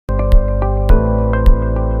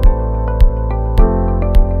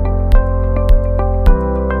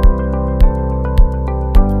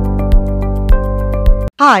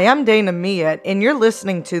Hi, I'm Dana Miet, and you're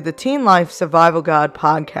listening to the Teen Life Survival Guide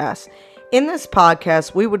podcast. In this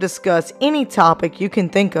podcast, we will discuss any topic you can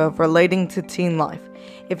think of relating to teen life.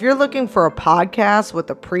 If you're looking for a podcast with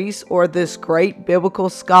a priest or this great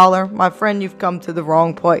biblical scholar, my friend, you've come to the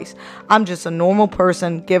wrong place. I'm just a normal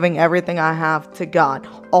person giving everything I have to God,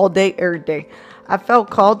 all day, every day. I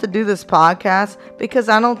felt called to do this podcast because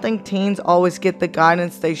I don't think teens always get the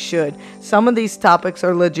guidance they should. Some of these topics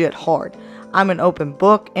are legit hard. I'm an open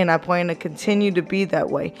book, and I plan to continue to be that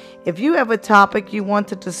way. If you have a topic you want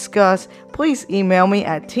to discuss, please email me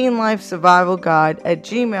at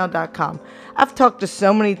teenlifesurvivalguide@gmail.com. I've talked to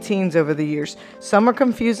so many teens over the years. Some are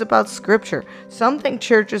confused about scripture. Some think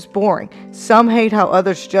church is boring. Some hate how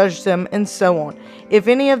others judge them, and so on. If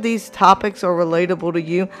any of these topics are relatable to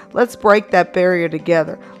you, let's break that barrier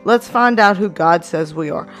together. Let's find out who God says we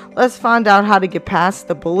are. Let's find out how to get past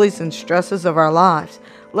the bullies and stresses of our lives.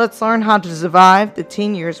 Let's learn how to survive the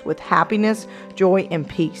teen years with happiness, joy, and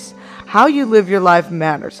peace. How you live your life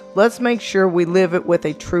matters. Let's make sure we live it with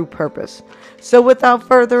a true purpose. So without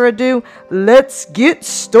further ado, let's get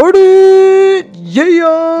started!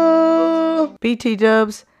 Yeah! BT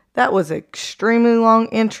Dubs, that was an extremely long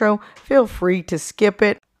intro. Feel free to skip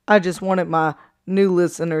it. I just wanted my new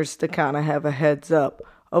listeners to kind of have a heads up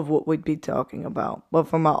of what we'd be talking about. But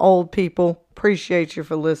for my old people, appreciate you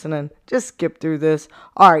for listening. Just skip through this.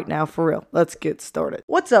 Alright, now for real, let's get started.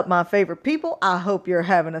 What's up, my favorite people? I hope you're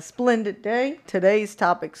having a splendid day. Today's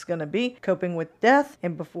topic's going to be coping with death.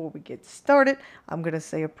 And before we get started, I'm going to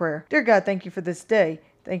say a prayer. Dear God, thank you for this day.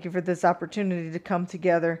 Thank you for this opportunity to come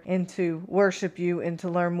together and to worship you and to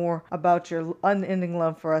learn more about your unending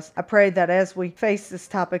love for us. I pray that as we face this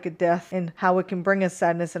topic of death and how it can bring us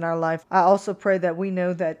sadness in our life, I also pray that we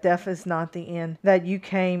know that death is not the end, that you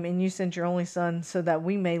came and you sent your only son so that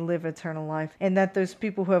we may live eternal life, and that those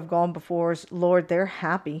people who have gone before us, Lord, they're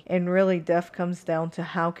happy. And really, death comes down to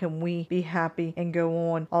how can we be happy and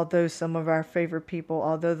go on, although some of our favorite people,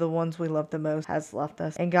 although the ones we love the most, has left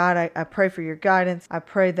us. And God, I pray for your guidance. I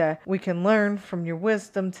pray that we can learn from your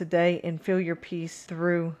wisdom today and feel your peace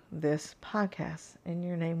through this podcast. In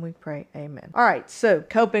your name we pray. Amen. All right, so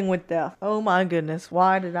coping with death. Oh my goodness,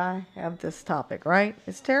 why did I have this topic, right?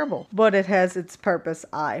 It's terrible, but it has its purpose,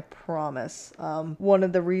 I promise. One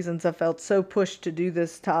of the reasons I felt so pushed to do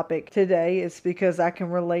this topic today is because I can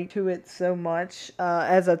relate to it so much.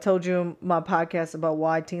 As I told you in my podcast about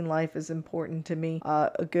why teen life is important to me,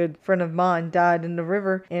 a good friend of mine died in the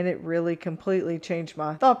river, and it really completely changed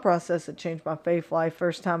my thought process. It changed my faith life.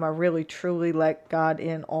 First time I really truly let God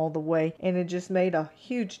in all the way, and it just made a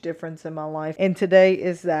huge difference in my life. And today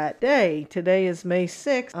is that day. Today is May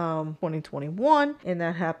 6th, 2021, and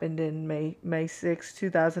that happened in May 6th,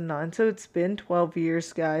 2009. So it's been 12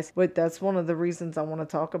 years, guys. But that's one of the reasons I want to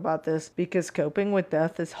talk about this, because coping with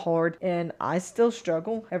death is hard, and I still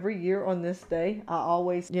struggle every year on this day. I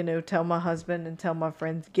always, tell my husband and tell my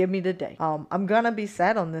friends, give me the day. I'm gonna be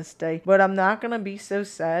sad on this day, but I'm not gonna be so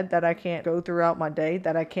sad that I can't go throughout my day,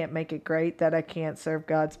 that I can't make it great, that I can't serve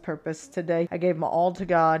God's purpose today. I gave my all to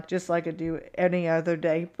God just like I do any other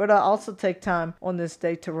day, but I also take time on this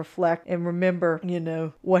day to reflect and remember,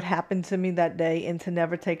 what happened to me that day, and to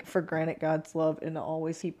never take for granted God's love, and to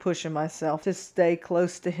always keep pushing myself to stay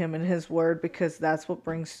close to Him and His Word, because that's what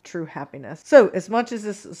brings true happiness. So as much as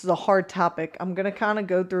this is a hard topic, I'm going to kind of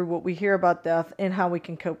go through what we hear about death and how we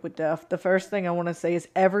can cope with death. The first thing I want to say is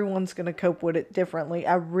everyone's going to cope with it differently.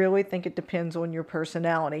 I really think it depends on your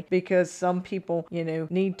personality, because some people,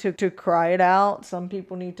 need to cry it out. Some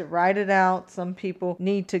people need to write it out. Some people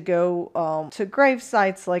need to go to grave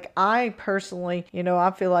sites. Like I personally,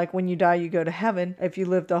 I feel like when you die, you go to heaven if you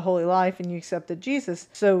lived a holy life and you accepted Jesus.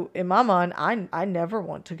 So in my mind, I never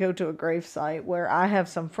want to go to a grave site where I have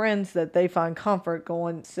some friends that they find comfort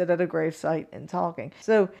going sit at a grave site and talking.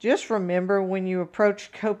 So just remember, when you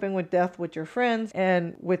approach coping with death with your friends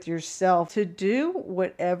and with yourself, to do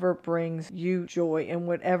whatever brings you joy and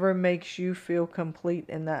whatever makes you feel complete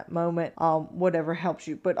in that moment, whatever helps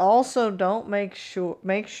you. But also don't make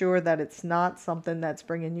sure that it's not something that's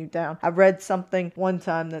bringing you down. I read something one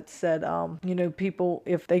time that said, people,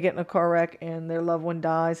 if they get in a car wreck and their loved one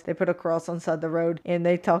dies, they put a cross on the side of the road, and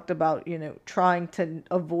they talked about, trying to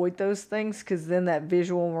avoid those things, because then that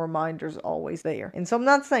visual reminder is always there. And so I'm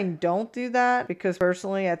not saying don't do that, because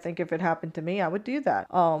personally, I think if it happened to me, I would do that.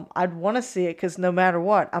 I'd want to see it, because no matter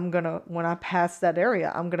what, when I pass that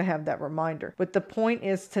area, I'm gonna have that reminder. But the point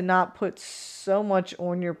is to not put so much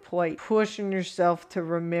on your plate, pushing yourself to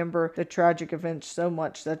remember the tragic events so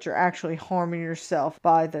much that you're actually harming yourself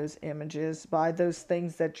by those images, by those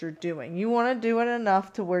things that you're doing. You want to do it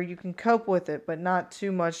enough to where you can cope with it, but not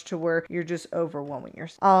too much to where you're just overwhelming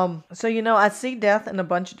yourself. So I see death in a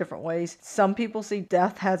bunch of different ways. Some people see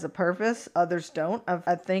death has a purpose, others don't.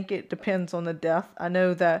 I think it depends on the death. I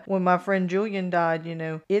know that when my friend Julian died,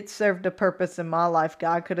 it served a purpose in my life.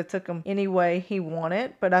 God could have took him any way he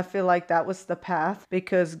wanted, but I feel like that was the path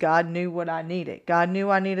because God knew what I needed. God knew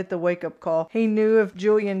I needed the wake-up call. He knew if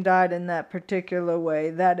Julian died in that particular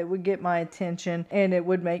way that it would get my attention and it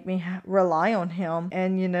would make me rely on him.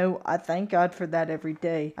 And I thank God for that every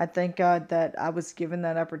day. I thank God that I was given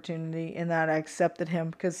that opportunity and that I accepted him,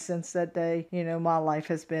 because since that day, my life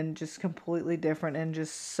has been just completely different and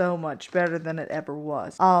just so much better than it ever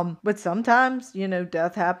was. But sometimes,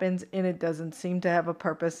 death happens and it doesn't seem to have a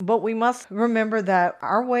purpose. But we must remember that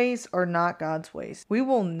our ways are not God's ways. We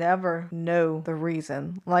will never know the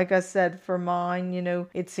reason. Like I said, for mine,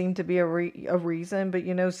 it seemed to be a reason,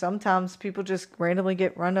 but sometimes people just randomly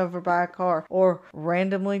get run over by a car or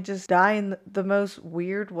randomly just die in the most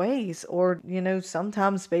weird ways. Or,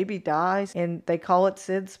 sometimes baby dies and they call it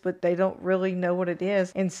SIDS, but they don't really know what it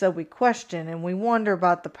is. And so we question and we wonder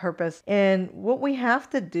about the purpose. And what we have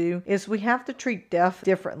to do is we have to treat death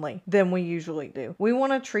differently than we usually do. We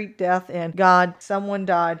want to treat death and God, someone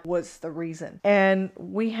died was the reason. And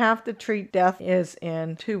we have to treat death as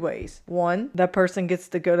in two ways. One, that person gets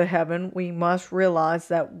to go to heaven. We must realize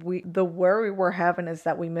that the worry we're having is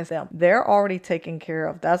that we miss them. They're already taken care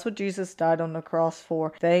of. That's what Jesus died on the cross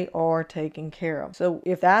for. They are taken care of. So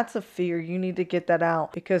if that's a fear, you need to get that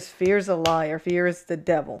out, because fear is a liar. Fear is the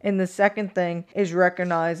devil. And the second thing is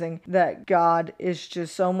recognizing that God is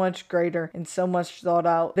just so much greater and so much thought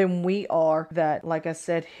out than we are, that, like I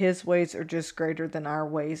said, his ways are just greater than our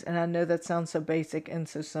ways. And I know that sounds so basic and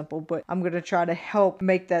so simple, but I'm going to try to help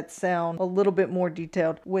make that sound a little bit more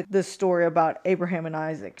detailed with the story about Abraham and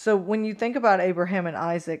Isaac. So when you think about Abraham and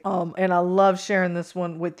Isaac, and I love sharing this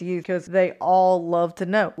one with you because they all love to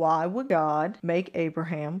know, why would God make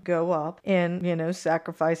Abraham go up and,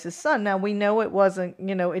 sacrifice his son? Now we know it wasn't,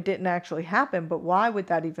 it didn't actually happen, but why would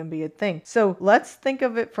that even be a thing? So let's think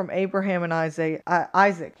of it from Abraham and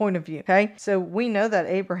Isaac point of view. Okay. So we know that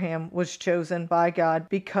Abraham was chosen by God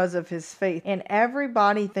because of his faith, and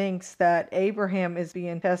everybody thinks that Abraham is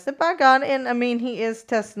being tested by God. And I mean, he is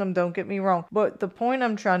testing him, don't get me wrong. But the point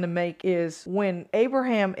I'm trying to make is when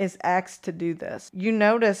Abraham is asked to do this, you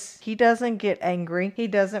notice he doesn't get angry. He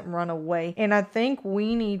doesn't run away. And I think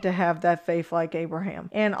we need to have that faith like Abraham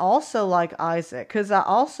and also like Isaac, because I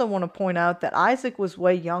also want to point out that Isaac was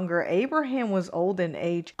way younger. Abraham was old in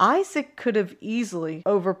age. Isaac could have easily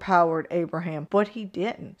overpowered Abraham, but he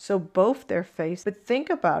didn't. So both their faith. But think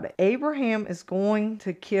about it. Abraham is going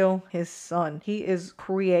to kill his son. He is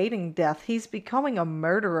creating death. He's becoming a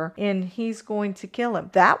murderer and he's going to kill him.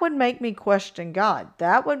 That would make me question God.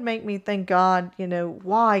 That would make me think, God,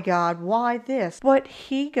 why God? Why this? But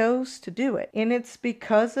he goes to do it. And it's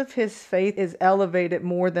because of his faith is elevated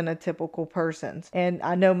more than a typical person's. And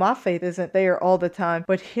I know my faith isn't there all the time,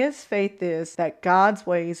 but his faith is that God's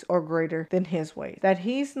ways are greater than his ways. That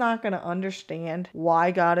he's not going to understand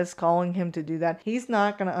why God is calling him to do that. He's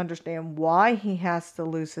not going to understand why he has to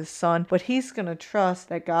lose his son, but he's going to trust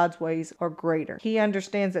that God's ways are greater. He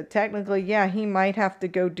understands that technically, yeah, he might have to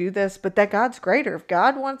go do this, but that God's greater. If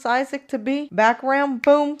God wants Isaac to be back around,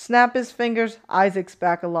 boom, snap his fingers, Isaac's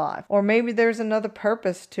back alive. Or maybe there's another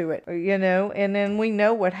purpose to it, and then we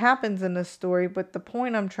know what happens in the story. But the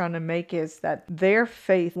point I'm trying to make is that their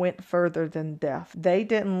faith went further than death. They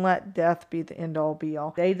didn't let death be the end all be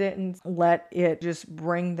all. They didn't let it just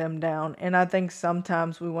bring them down. And I think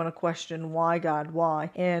sometimes we want to question, why God,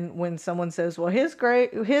 why? And when someone says, well, his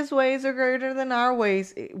ways are greater than our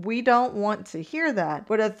ways, we don't want to hear that.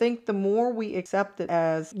 But I think the more we accept it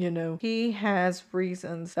as, he has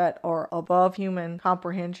reasons that are above human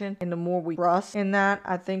comprehension, and the more we trust in that,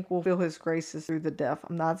 I think we'll feel his graces through the death.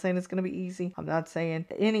 I'm not saying it's going to be easy. I'm not saying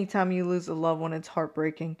anytime you lose a loved one, it's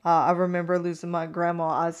heartbreaking. I remember losing my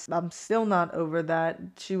grandma. I'm still not over that.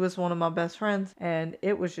 She was one of my best friends, and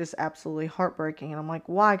it was just absolutely heartbreaking. And I'm like,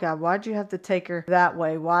 why God? Why'd you have to take her that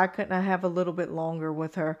way? Why couldn't I have a little bit longer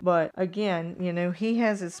with her? But again, he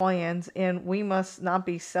has his plans, and we must not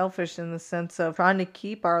be selfish in the sense of trying to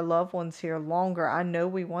keep our loved ones here longer. I know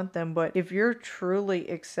we want them, but if you're truly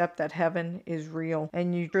accept that heaven is real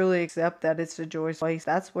and you truly accept that it's a joyous place,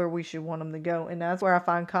 that's where we should want them to go. And that's where I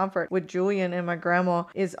find comfort with Julian and my grandma,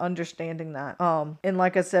 is understanding that. And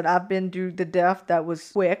like I said, said, I've been through the death that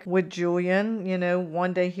was quick with Julian,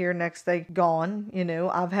 one day here, next day gone.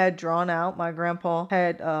 I've had drawn out. My grandpa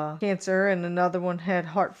had cancer and another one had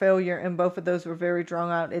heart failure, and both of those were very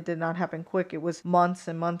drawn out. It did not happen quick. It was months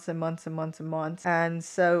and months and months and months and months. And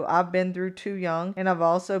so I've been through too young, and I've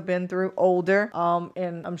also been through older.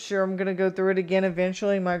 And I'm sure I'm gonna go through it again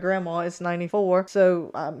eventually. My grandma is 94,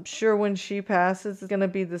 so I'm sure when she passes, it's gonna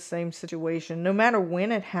be the same situation. No matter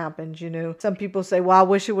when it happens, Some people say, well, I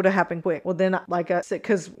wish it would have happened quick. Well, then, like I said,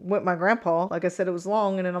 because with my grandpa, like I said, it was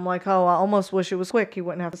long, and then I'm like, oh, I almost wish it was quick. He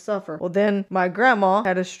wouldn't have to suffer. Well, then my grandma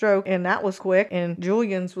had a stroke, and that was quick, and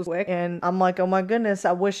Julian's was quick, and I'm like, oh my goodness,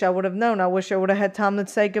 I wish I would have known. I wish I would have had time to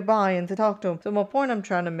say goodbye and to talk to him. So my point I'm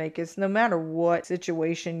trying to make is, no matter what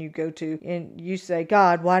situation you go to, and you say,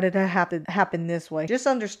 God, why did it have to happen this way? Just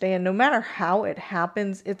understand, no matter how it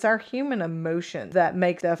happens, it's our human emotions that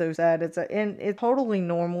make that so sad. And it's totally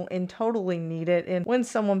normal and totally needed. And when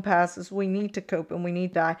someone passes, we need to cope and we need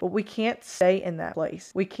to die, but we can't stay in that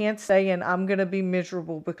place. We can't stay in, I'm going to be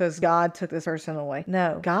miserable because God took this person away.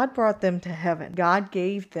 No, God brought them to heaven. God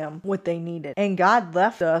gave them what they needed, and God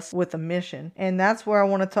left us with a mission. And that's where I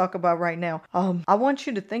want to talk about right now. I want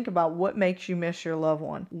you to think about what makes you miss your loved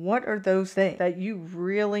one. What are those things that you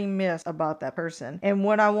really miss about that person? And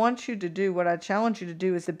what I want you to do, what I challenge you to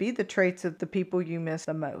do, is to be the traits of the people you miss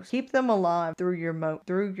the most. Keep them alive through your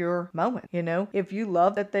moment. If you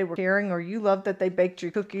love that they were caring, or you love that they baked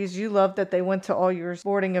your cookies, you love that they went to all your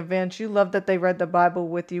sporting events, you love that they read the Bible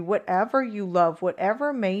with you, whatever you love,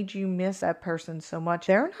 whatever made you miss that person so much,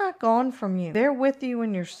 they're not gone from you. They're with you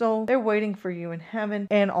in your soul. They're waiting for you in heaven.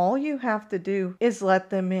 And all you have to do is let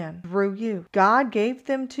them in through you. God gave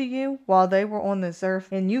them to you while they were on this earth,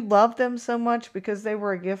 and you love them so much because they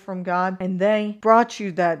were a gift from God, and they brought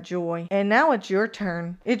you that joy. And now it's your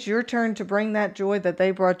turn. It's your turn to bring that joy that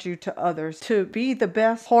they brought you to others, to be the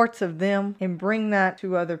best parts of them and bring that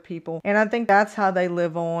to other people. And I think that's how they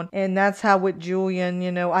live on. And that's how with Julian,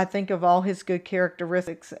 I think of all his good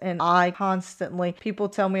characteristics, and I constantly, people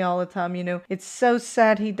tell me all the time, it's so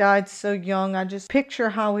sad he died so young. I just picture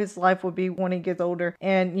how his life would be when he gets older.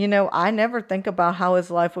 And, I never think about how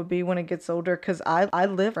his life would be when he gets older, because I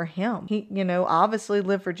live for him. He, obviously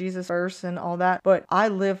lived for Jesus first and all that, but I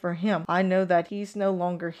live for him. I know that he's no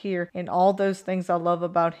longer here, and all those things I love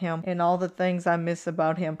about him and all the things I miss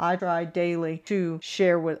about him, I try daily to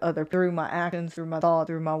share with others through my actions, through my thought,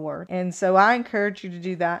 through my word. And so I encourage you to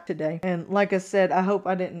do that today. And like I said, I hope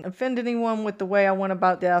I didn't offend anyone with the way I went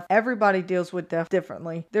about death. Everybody deals with death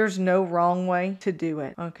differently. There's no wrong way to do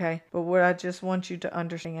it, okay? But what I just want you to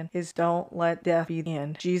understand is, don't let death be the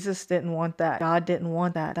end. Jesus didn't want that. God didn't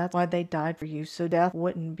want that. That's why they died for you, so death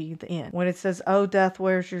wouldn't be the end. When it says, oh, death,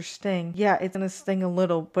 where's your sting? Yeah, it's gonna sting a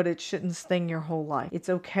little, but it shouldn't sting your whole life. It's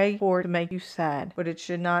okay for it to make you sad, but it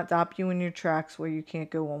should not stop you in your tracks where you can't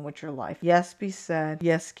go on with your life. Yes, be sad.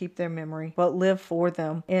 Yes, keep their memory, but live for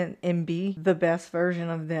them and be the best version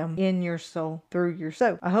of them in your soul through your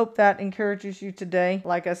soul. I hope that encourages you today.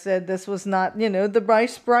 Like I said, this was not, the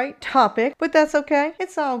bright topic, but that's okay.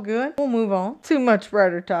 It's all good. We'll move on to much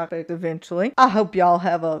brighter topics eventually. I hope y'all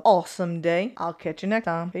have an awesome day. I'll catch you next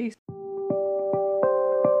time. Peace.